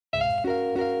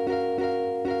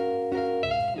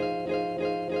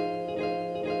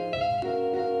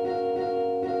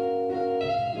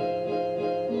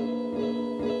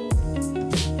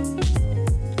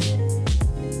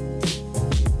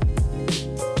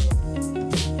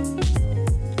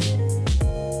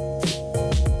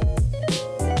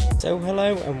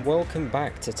Hello and welcome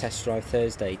back to Test Drive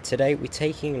Thursday. Today we're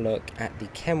taking a look at the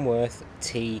Kenworth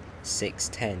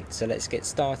T610. So let's get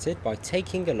started by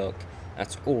taking a look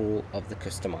at all of the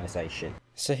customization.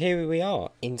 So here we are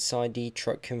inside the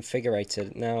truck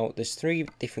configurator. Now there's three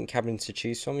different cabins to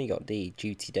choose from. You got the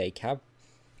duty day cab,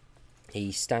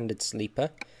 the standard sleeper,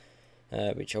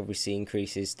 which obviously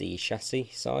increases the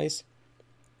chassis size,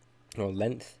 or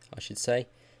length I should say.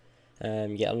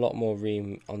 You get a lot more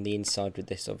room on the inside with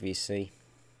this, obviously.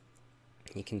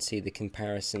 You can see the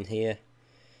comparison here,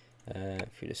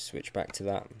 if we just switch back to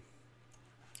that.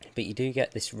 But you do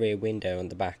get this rear window on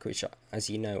the back, which,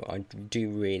 as you know, I do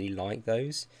really like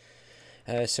those.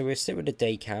 So we'll stick with the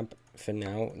day cab for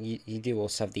now. You do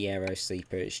also have the aero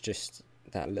sleeper. It's just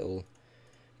that little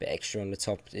bit extra on the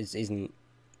top. It isn't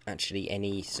actually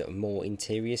any sort of more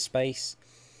interior space.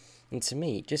 And to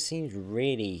me, it just seems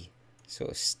really sort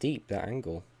of steep, that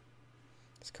angle.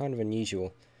 It's kind of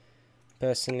unusual.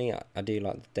 Personally, I do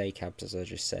like the day cabs, as I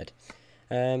just said.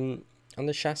 On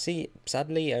the chassis,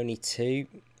 sadly, only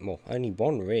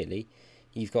one really.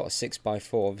 You've got a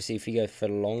 6x4. Obviously, if you go for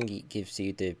long, it gives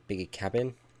you the bigger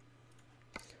cabin.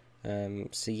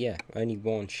 So yeah, only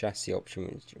one chassis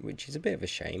option, which is a bit of a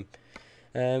shame.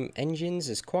 Engines,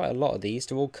 there's quite a lot of these.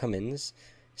 They're all Cummins.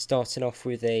 Starting off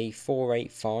with a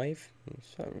 485.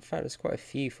 In fact, there's quite a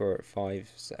few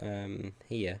 485s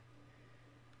here.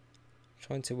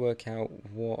 Trying to work out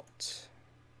what...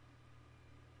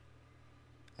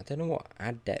 I don't know what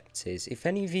adept is. If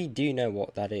any of you do know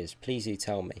what that is, please do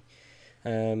tell me.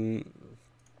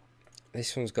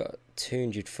 This one's got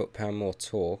 200 foot-pound more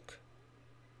torque,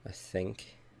 I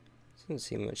think. Doesn't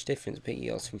seem much difference, but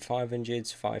you got some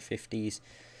 500s, 550s,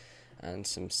 and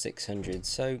some 600s,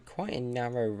 so quite a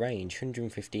narrow range.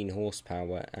 115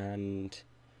 horsepower and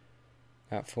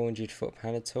about 400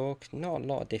 foot-pound of torque. Not a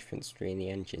lot of difference between the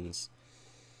engines.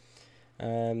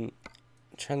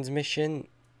 Transmission,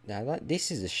 now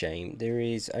this is a shame. There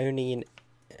is only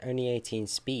 18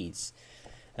 speeds.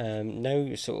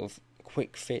 No sort of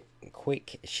quick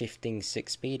shifting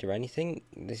 6-speed or anything.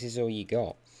 This is all you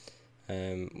got,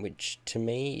 which to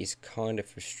me is kind of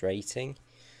frustrating.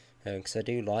 Because I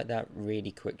do like that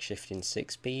really quick shifting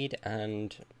 6-speed,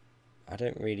 and I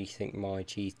don't really think my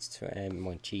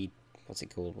what's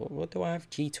it called? What do I have?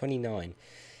 G29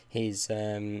 is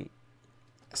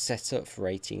set up for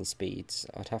 18 speeds.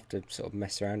 I'd have to sort of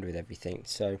mess around with everything,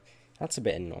 so that's a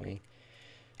bit annoying.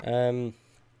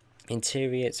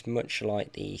 Interior, it's much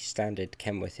like the standard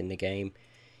Kenworth in the game.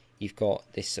 You've got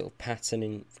this sort of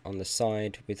pattern on the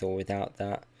side with or without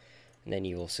that, and then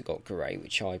you also got grey,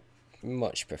 which I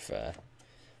much prefer.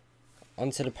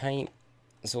 Onto the paint,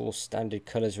 it's all standard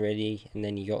colours really, and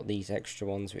then you got these extra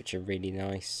ones which are really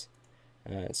nice.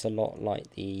 It's a lot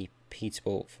like the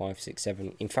Peterbilt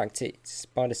 567. In fact, it's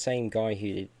by the same guy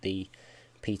who did the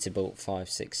Peterbilt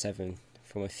 567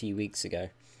 from a few weeks ago.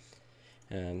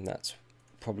 That's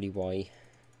probably why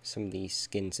some of these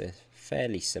skins are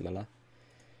fairly similar.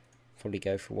 Probably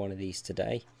go for one of these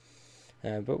today,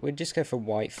 but we'll just go for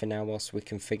white for now whilst we're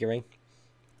configuring.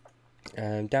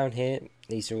 Down here,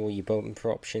 these are all your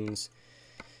bumper options.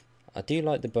 I do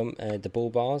like the bull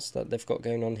bars that they've got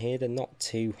going on here. They're not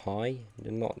too high,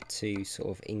 they're not too sort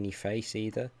of in your face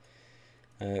either,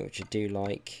 which I do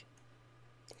like.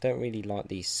 Don't really like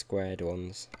these squared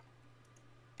ones.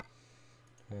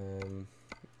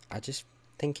 I just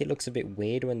think it looks a bit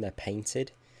weird when they're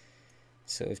painted.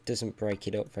 Sort of doesn't break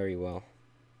it up very well.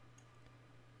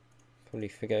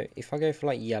 Probably if I go for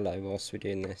like yellow whilst we're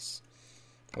doing this,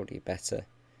 probably better.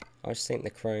 I just think the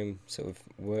chrome sort of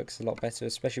works a lot better,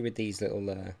 especially with these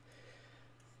little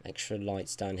extra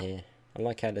lights down here. I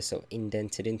like how they're sort of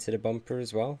indented into the bumper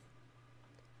as well.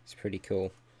 It's pretty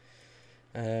cool.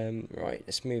 Right,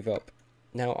 let's move up.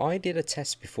 Now, I did a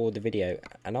test before the video,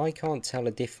 and I can't tell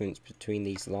a difference between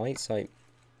these lights.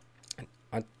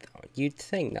 You'd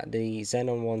think that the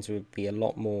xenon ones would be a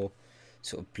lot more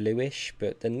sort of bluish,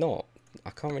 but they're not.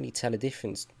 I can't really tell a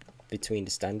difference between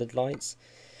the standard lights,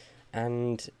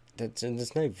 and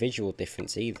there's no visual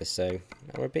difference either, so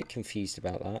I'm a bit confused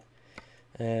about that.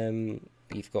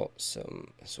 You've got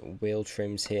some sort of wheel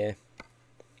trims here.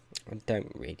 I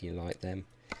don't really like them.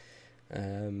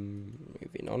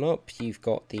 Moving on up, you've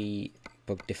got the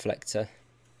bug deflector,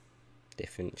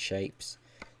 different shapes,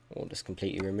 or just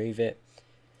completely remove it.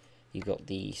 You've got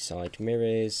the side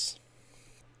mirrors.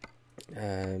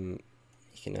 You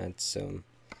can add some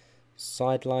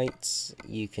side lights.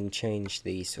 You can change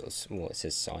the sort of, well, it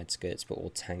says side skirts, but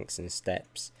all tanks and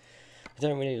steps. I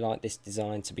don't really like this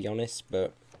design, to be honest,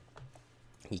 but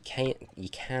you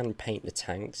can paint the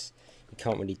tanks. You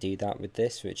can't really do that with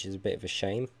this, which is a bit of a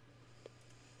shame.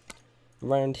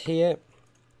 Around here,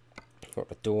 got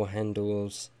the door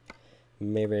handles,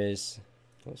 mirrors.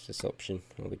 What's this option?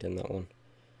 Oh, we've done that one.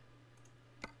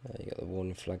 You got the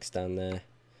warning flags down there.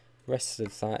 Rest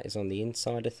of that is on the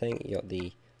inside, I think. You got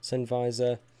the sun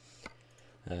visor,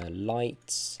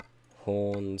 lights,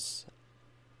 horns,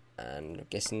 and I'm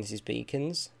guessing this is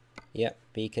beacons. Yep,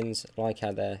 beacons. Like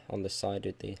how they're on the side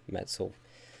with the metal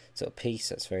sort of piece.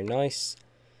 That's very nice.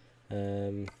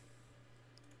 Add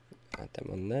them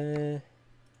on there.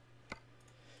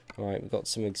 Alright, we've got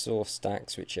some exhaust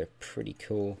stacks which are pretty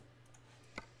cool.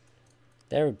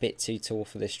 They're a bit too tall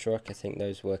for this truck. I think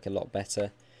those work a lot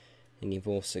better. And you've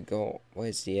also got,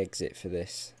 where's the exit for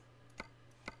this?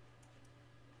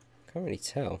 Can't really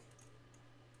tell.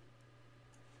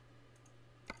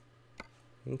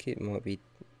 I think it might be,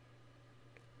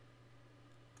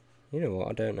 you know what,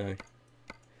 I don't know.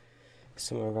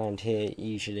 Somewhere around here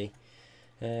usually.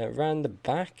 Around the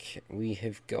back we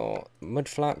have got mud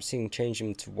flaps. You can change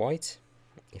them to white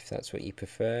if that's what you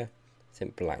prefer. I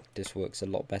think black just works a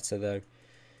lot better though.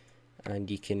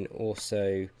 And you can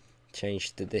also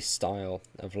change to this style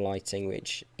of lighting,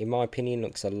 which in my opinion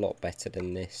looks a lot better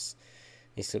than this.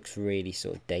 This looks really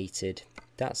sort of dated.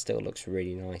 That still looks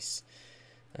really nice.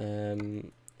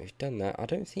 We've done that. I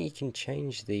don't think you can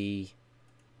change the,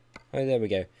 oh there we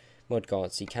go, mud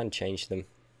guards. You can change them.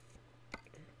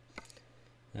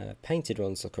 Painted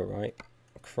ones look alright.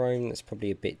 Chrome, that's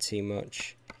probably a bit too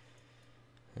much.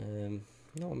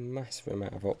 Not a massive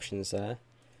amount of options there.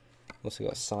 Also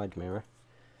got a side mirror.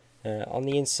 On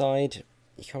the inside,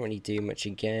 you can't really do much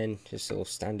again. Just all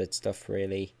standard stuff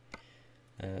really.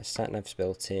 Sat nav's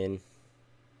built in.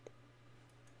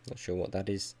 Not sure what that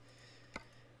is.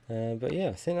 But yeah,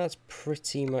 I think that's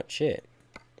pretty much it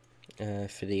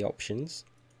for the options.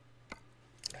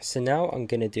 So now I'm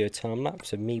going to do a time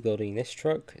lapse of me building this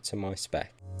truck to my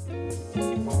spec.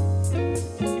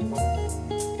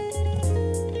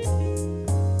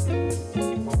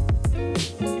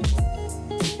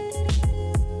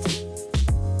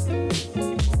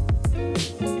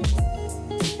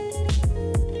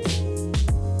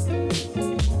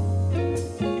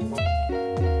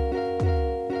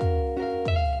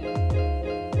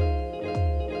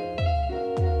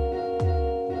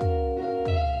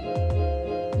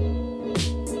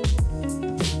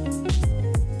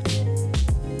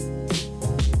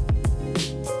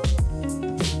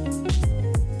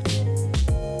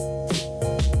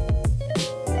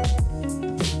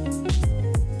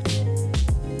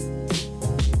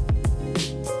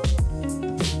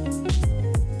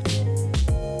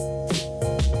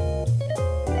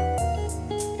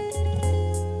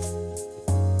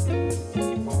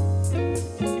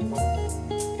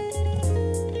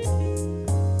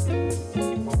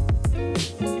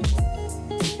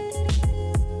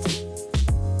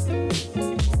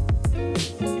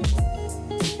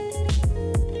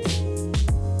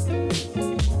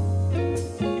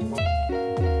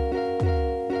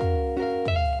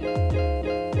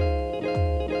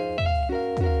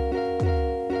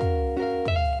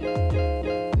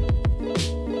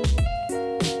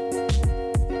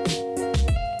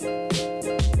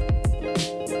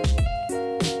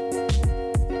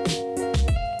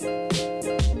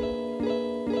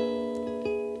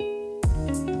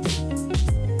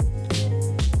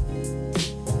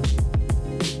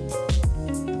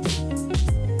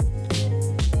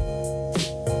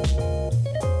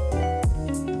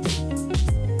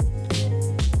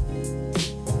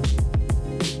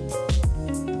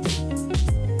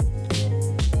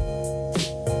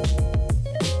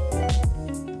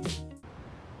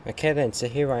 Okay then, so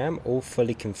here I am all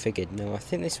fully configured. Now I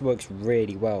think this works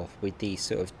really well with the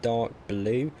sort of dark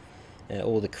blue,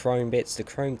 all the chrome bits, the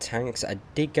chrome tanks. I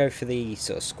did go for the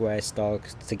sort of square style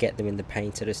to get them in the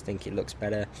paint. I just think it looks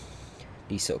better.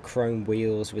 These sort of chrome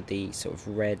wheels with the sort of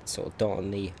red sort of dot on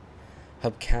the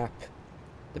hubcap.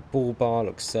 The bull bar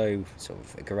looks so sort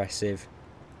of aggressive.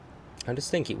 I just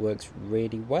think it works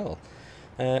really well.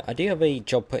 I do have a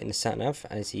job put in the sat nav,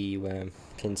 as you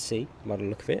can see by the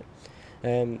look of it.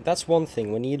 That's one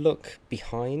thing, when you look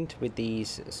behind with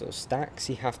these sort of stacks,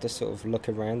 you have to sort of look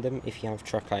around them if you have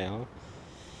Trackir,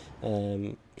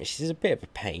 which is a bit of a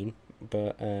pain,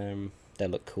 but they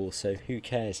look cool, so who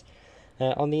cares.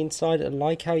 On the inside, I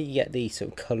like how you get the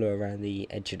sort of colour around the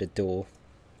edge of the door.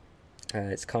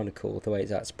 It's kind of cool the way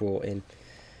that's brought in.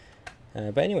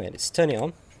 But anyway, let's turn it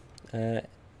on.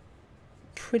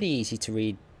 Pretty easy to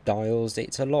read dials.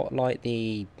 It's a lot like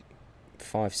the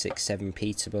 567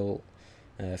 Peterbilt,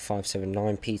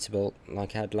 579 Peterbilt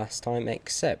like I had last time,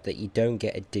 except that you don't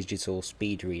get a digital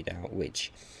speed readout,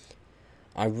 which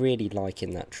I really like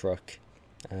in that truck.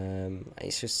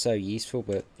 It's just so useful,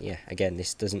 but yeah, again,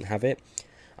 this doesn't have it.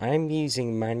 I am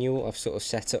using manual. I've sort of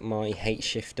set up my H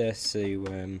shifter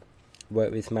to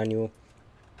work with manual,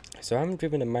 so I haven't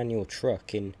driven a manual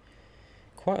truck in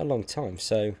quite a long time.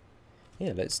 So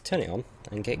yeah, let's turn it on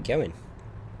and get going.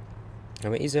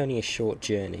 Now, it is only a short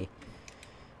journey.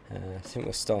 I think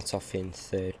we'll start off in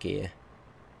third gear.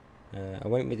 I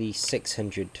went with the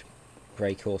 600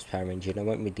 brake horsepower engine. I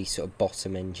went with the sort of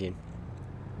bottom engine.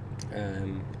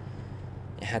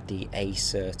 It had the A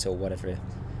cert or whatever.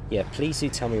 Yeah, please do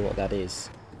tell me what that is,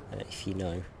 if you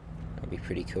know. That'd be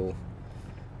pretty cool.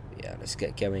 Yeah, let's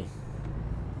get going.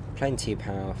 Plenty of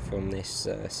power from this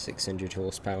 600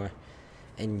 horsepower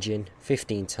engine.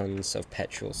 15 tons of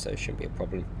petrol, so it shouldn't be a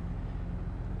problem.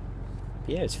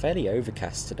 But yeah, it's fairly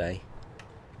overcast today.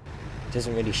 It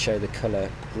doesn't really show the colour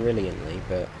brilliantly,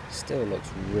 but still looks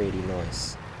really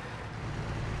nice.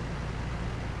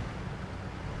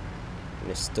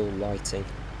 And it's still lighting.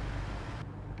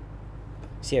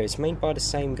 So yeah, it's made by the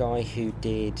same guy who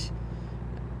did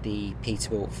the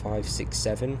Peterbilt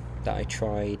 567 that I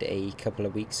tried a couple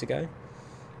of weeks ago.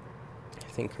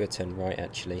 I think we'll turn right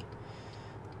actually.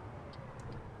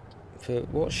 But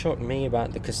what shocked me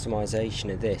about the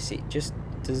customization of this, it just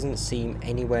doesn't seem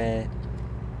anywhere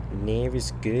near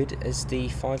as good as the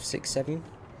 567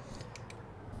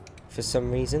 for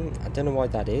some reason. I don't know why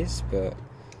that is, but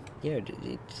yeah,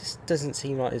 it just doesn't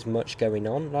seem like there's much going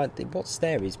on. Like, what's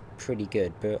there is pretty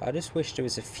good, but I just wish there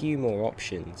was a few more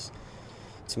options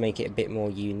to make it a bit more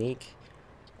unique.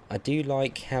 I do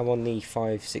like how on the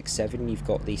 567 you've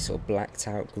got the sort of blacked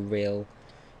out grille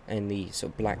and the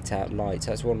sort of blacked out lights.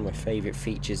 That's one of my favourite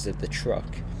features of the truck.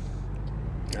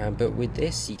 But with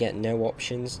this you get no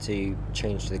options to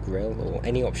change the grille, or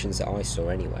any options that I saw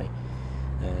anyway,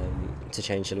 to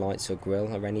change the lights or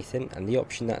grille or anything, and the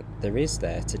option that there is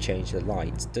there to change the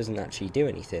lights doesn't actually do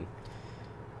anything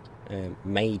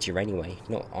major anyway.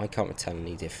 I can't tell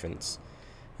any difference.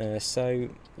 So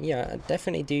yeah, I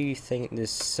definitely do think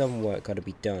there's some work got to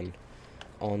be done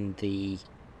on the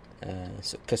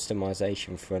sort of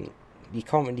customization front. You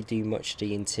can't really do much to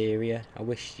the interior. I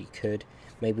wish you could.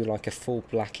 Maybe like a full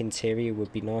black interior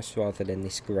would be nice rather than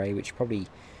this grey, which probably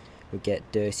would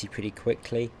get dirty pretty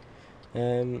quickly.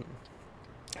 The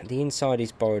inside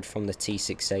is borrowed from the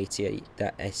T680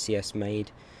 that SCS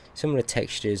made. Some of the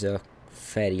textures are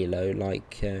fairly low,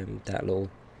 like that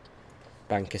little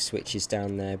bank of switches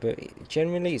down there, but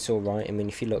generally it's alright. I mean,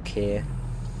 if you look here,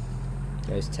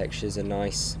 those textures are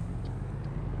nice.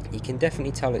 You can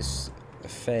definitely tell it's a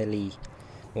fairly,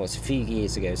 well, it's a few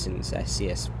years ago since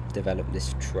SCS developed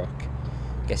this truck.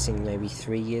 I'm guessing maybe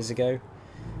 3 years ago,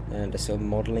 and they're sort of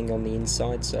modelling on the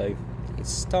inside, so it's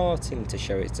starting to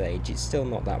show its age. It's still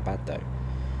not that bad though.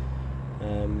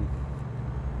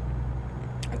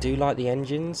 I do like the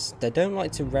engines. They don't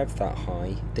like to rev that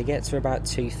high. They get to about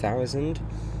 2000,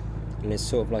 and there's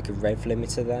sort of like a rev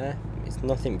limiter there. It's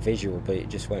nothing visual, but it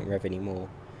just won't rev anymore.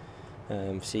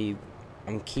 I'm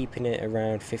keeping it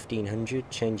around 1500,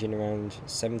 changing around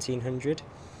 1700,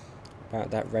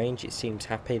 about that range. It seems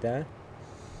happy there.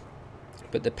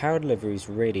 But the power delivery is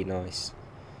really nice.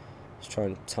 Just try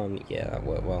and time it. Yeah, that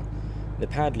worked well. The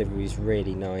power delivery is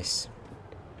really nice.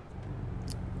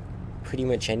 Pretty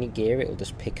much any gear it'll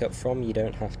just pick up from. You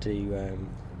don't have to,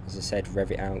 as I said,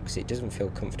 rev it out, because it doesn't feel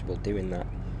comfortable doing that.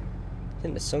 I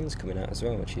think the sun's coming out as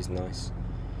well, which is nice.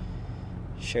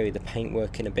 Show you the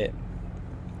paintwork in a bit.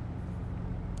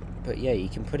 But yeah, you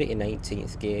can put it in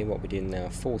 18th gear, what we're doing now,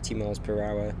 40 miles per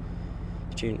hour,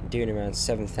 doing around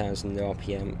 7,000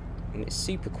 RPM, and it's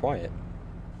super quiet.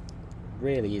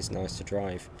 Really is nice to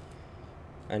drive.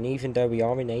 And even though we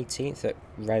are in 18th at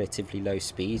relatively low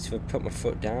speeds, if I put my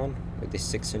foot down with this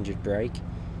 600 brake,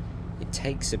 it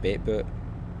takes a bit, but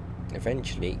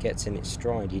eventually it gets in its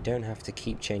stride. You don't have to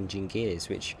keep changing gears,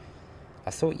 which I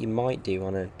thought you might do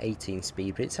on an 18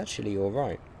 speed, but it's actually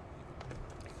alright.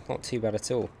 Not too bad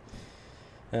at all.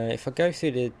 If I go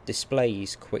through the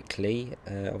displays quickly,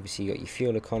 obviously you got your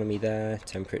fuel economy there,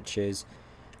 temperatures.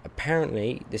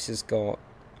 Apparently this has got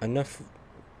enough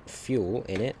fuel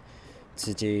in it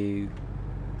to do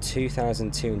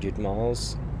 2,200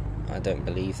 miles. I don't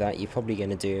believe that. You're probably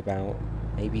going to do about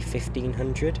maybe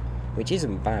 1,500, which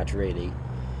isn't bad really.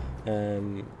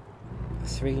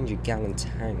 300 gallon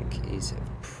tank is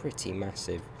pretty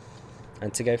massive,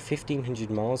 and to go 1,500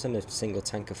 miles on a single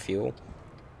tank of fuel,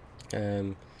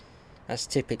 that's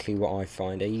typically what I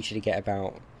find. I usually get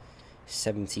about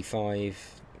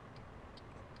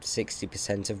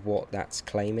 75-60% of what that's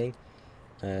claiming.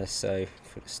 So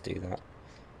let's do that.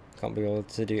 Can't be able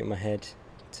to do it in my head.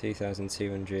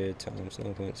 2,200 times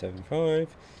 0.75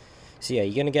 So yeah,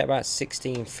 you're going to get about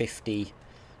 1650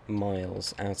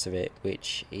 miles out of it,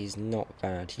 which is not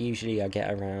bad. Usually I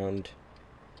get around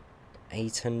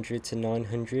 800 to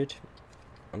 900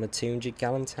 on a 200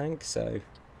 gallon tank, so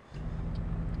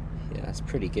yeah, that's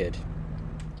pretty good.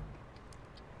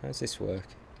 How's this work?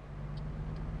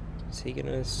 Is he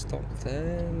gonna stop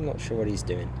there? I'm not sure what he's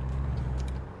doing.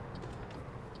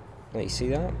 Like, you see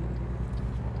that?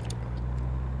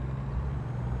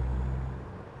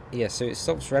 Yeah, so it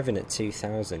stops revving at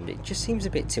 2000. It just seems a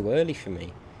bit too early for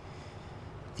me.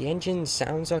 The engine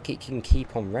sounds like it can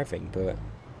keep on revving, but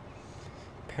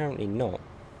apparently not.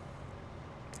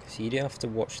 So you do have to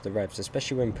watch the revs,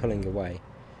 especially when pulling away.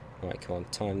 Right, come on,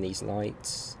 time these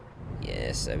lights.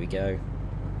 Yes, there we go.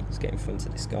 Let's get in front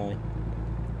of this guy.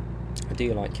 I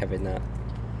do like having that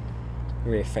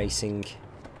rear-facing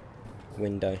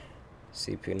window.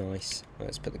 Super nice.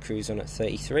 Let's put the cruise on at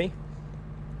 33.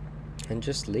 And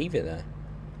just leave it there.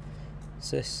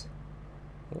 What's this?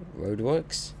 Oh,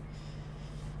 roadworks.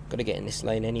 Got to get in this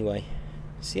lane anyway.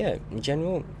 So yeah, in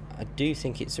general, I do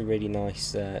think it's a really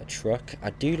nice truck. I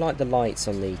do like the lights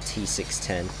on the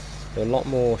T610. They're a lot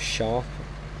more sharp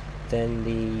than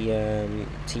the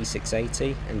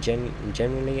T680, and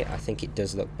generally I think it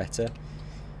does look better.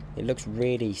 It looks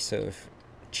really sort of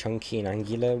chunky and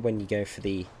angular when you go for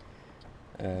the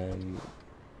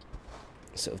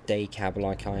sort of day cab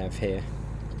like I have here.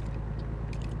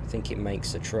 I think it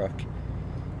makes a truck.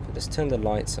 But let's turn the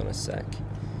lights on a sec.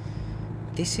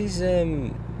 This is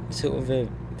sort of a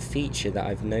feature that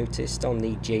I've noticed on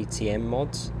the GTM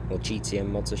mods, or GTM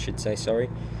mods I should say, sorry.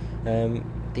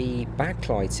 The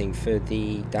backlighting for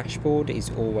the dashboard is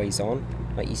always on.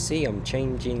 Like you see, I'm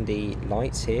changing the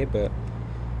lights here, but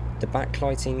the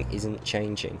backlighting isn't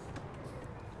changing.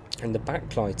 And the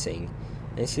backlighting,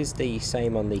 this is the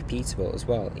same on the Peterbilt as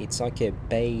well. It's like a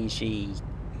beigey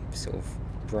sort of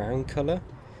brown colour,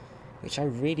 which I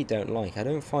really don't like. I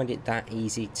don't find it that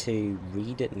easy to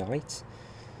read at night.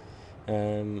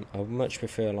 I would much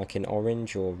prefer like an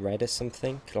orange or red or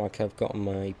something, like I've got on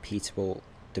my Peterbilt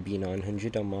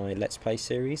W900 on my Let's Play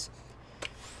series.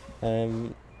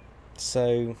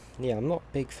 So yeah, I'm not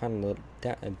a big fan of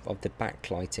the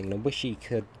backlighting. I wish you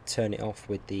could turn it off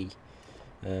with the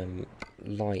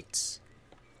lights.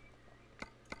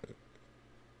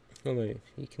 Although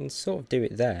you can sort of do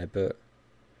it there, but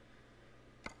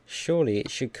surely it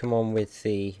should come on with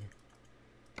the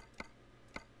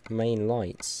main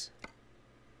lights.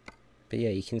 But yeah,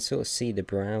 you can sort of see the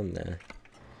brown there,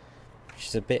 which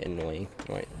is a bit annoying.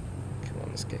 Right, come on,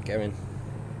 let's get going.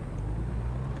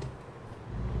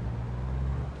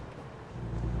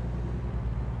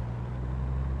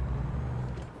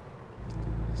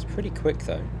 It's pretty quick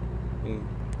though.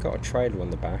 Got a trailer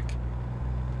on the back.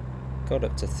 Got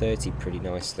up to 30 pretty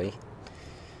nicely.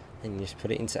 And you just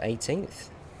put it into 18th.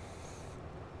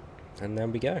 And there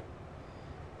we go.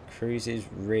 Cruises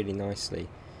really nicely.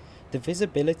 The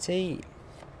visibility,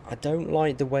 I don't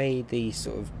like the way the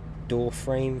sort of door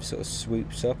frame sort of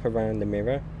swoops up around the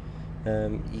mirror.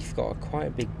 You've got quite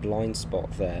a big blind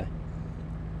spot there.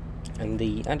 And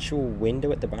the actual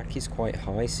window at the back is quite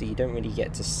high, so you don't really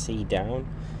get to see down.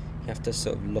 You have to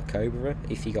sort of look over it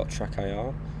if you got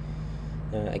Trackir.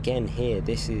 Again here,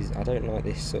 this is, I don't like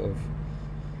this sort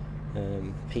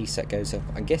of piece that goes up.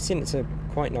 I'm guessing it's a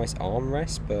quite nice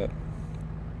armrest, but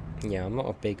yeah, I'm not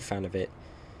a big fan of it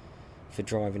for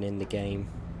driving in the game.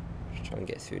 Just try and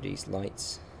get through these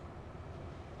lights.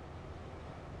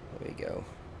 There we go.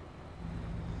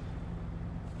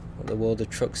 Well, the world of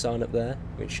trucks aren't up there,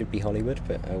 which should be Hollywood,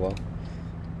 but oh well.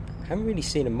 I haven't really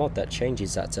seen a mod that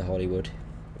changes that to Hollywood.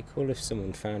 It'd be cool if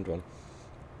someone found one.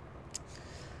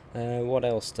 What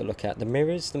else to look at? The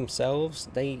mirrors themselves,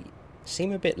 they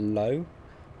seem a bit low,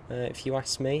 if you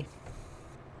ask me.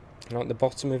 Like the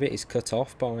bottom of it is cut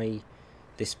off by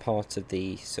this part of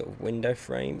the sort of window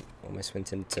frame. Almost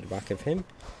went into the back of him.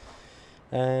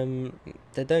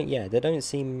 They don't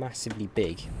seem massively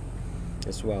big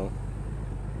as well.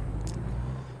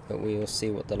 But we will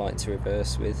see what the lights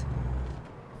reverse with.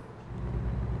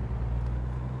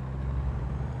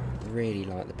 Really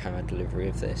like the power delivery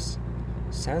of this.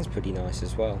 Sounds pretty nice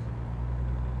as well.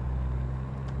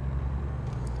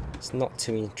 It's not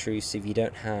too intrusive. You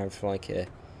don't have like a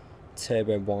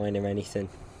turbo whine or anything.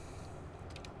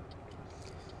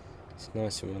 It's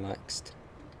nice and relaxed.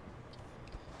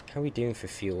 How are we doing for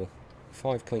fuel?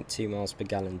 5.2 miles per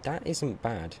gallon. That isn't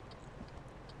bad,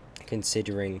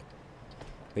 considering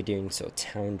we're doing sort of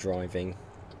town driving.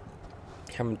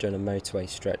 Haven't done a motorway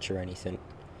stretch or anything.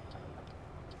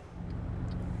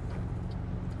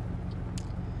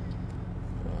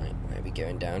 Right, where are we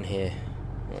going down here?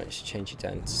 Right, let's change it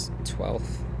down to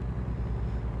 12th.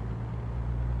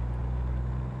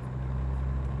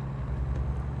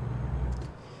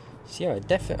 So yeah,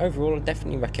 overall I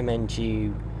definitely recommend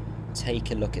you take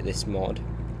a look at this mod.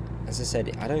 As I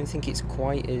said, I don't think it's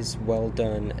quite as well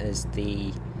done as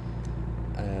the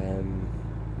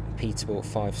Peterbilt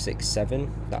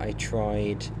 567 that I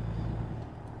tried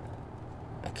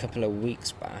a couple of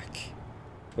weeks back,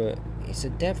 but it's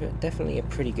definitely a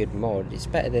pretty good mod. It's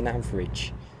better than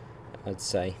average, I'd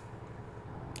say.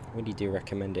 Really do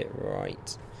recommend it.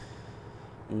 Right,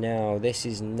 now this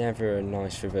is never a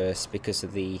nice reverse because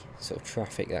of the sort of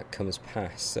traffic that comes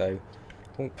past, so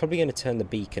I'm probably going to turn the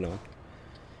beacon on,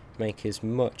 make as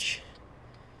much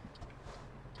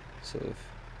sort of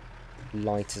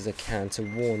light as I can to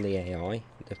warn the AI.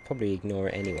 They'll probably ignore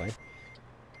it anyway.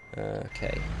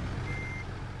 Okay,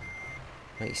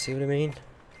 you see what I mean?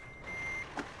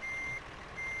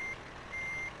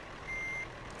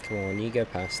 Come on, you go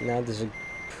past. Now there's a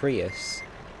Prius,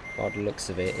 by the looks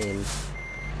of it, in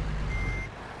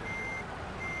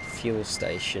fuel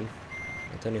station.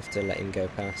 I don't know if to let him go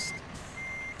past.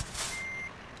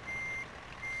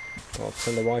 Oh, I'll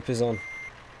turn the wipers on.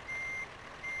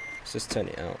 Let's just turn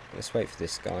it out. Let's wait for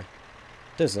this guy.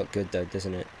 Does look good though,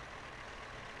 doesn't it?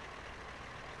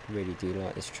 Really do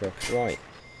like this truck. Right,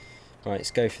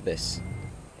 let's go for this.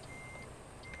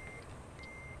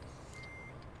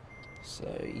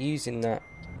 So using that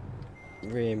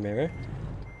rear mirror,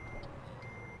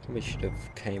 we should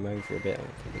have came over a bit. I'm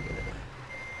probably gonna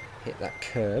hit that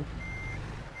curb.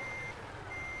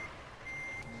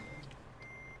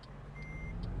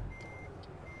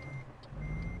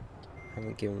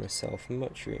 Haven't given myself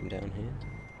much room down here.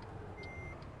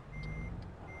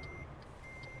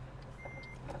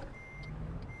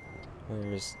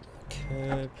 Where is the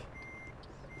curb?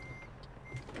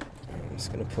 I'm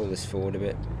just going to pull this forward a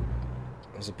bit.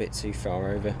 I was a bit too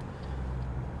far over.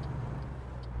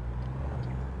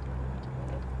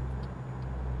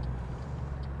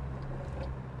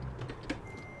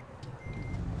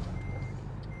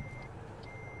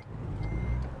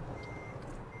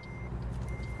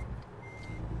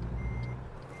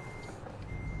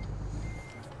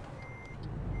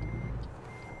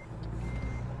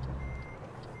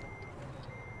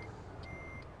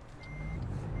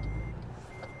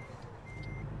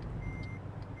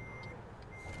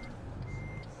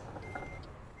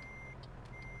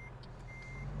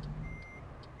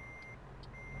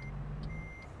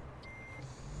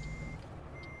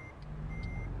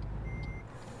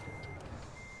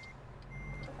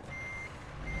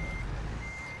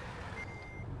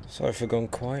 Sorry for going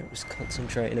quiet, was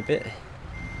concentrating a bit.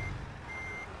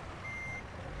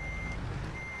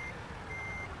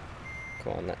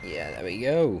 Come on, yeah, there we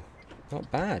go.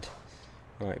 Not bad.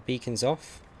 Right, beacon's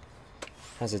off,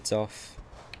 hazards off,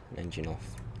 and engine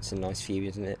off. It's a nice view,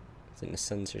 isn't it? I think the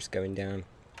sun's just going down.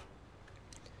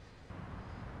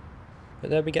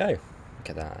 But there we go. Look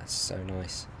at that, that's so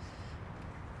nice.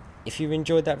 If you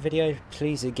enjoyed that video,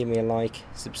 please do give me a like,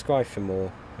 subscribe for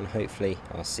more, and hopefully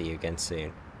I'll see you again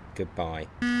soon. Goodbye.